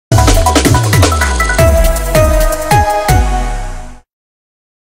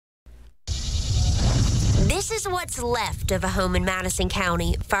left of a home in Madison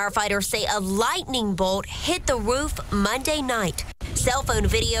County. Firefighters say a lightning bolt hit the roof Monday night. Cell phone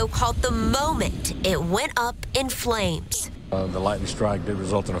video caught the moment it went up in flames. The lightning strike did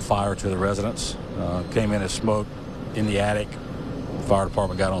result in a fire to the residence. Came in as smoke in the attic. The fire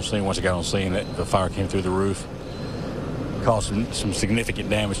department got on scene. Once it got on scene, the fire came through the roof. Caused some significant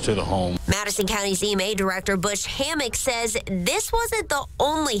damage to the home. Madison County's EMA Director Bush Hammock says this wasn't the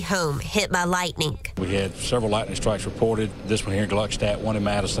only home hit by lightning. We had several lightning strikes reported. This one here in Gluckstadt, one in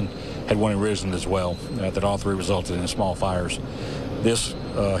Madison, had one in Ridgeland as well. That all three resulted in small fires. This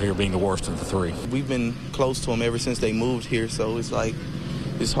here being the worst of the three. We've been close to them ever since they moved here, so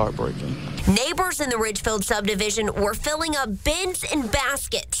it's heartbreaking. Neighbors in the Ridgefield subdivision were filling up bins and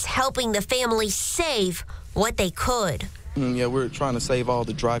baskets, helping the family save what they could. Yeah, we're trying to save all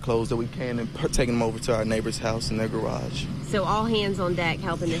the dry clothes that we can and taking them over to our neighbor's house in their garage. So all hands on deck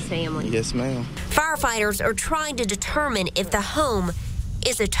helping this family? Yes, ma'am. Firefighters are trying to determine if the home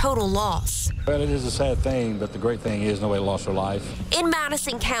is a total loss. Well, it is a sad thing, but the great thing is nobody lost their life. In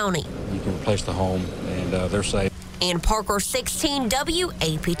Madison County. You can replace the home, and they're safe. Ann Parker, 16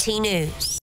 WAPT News.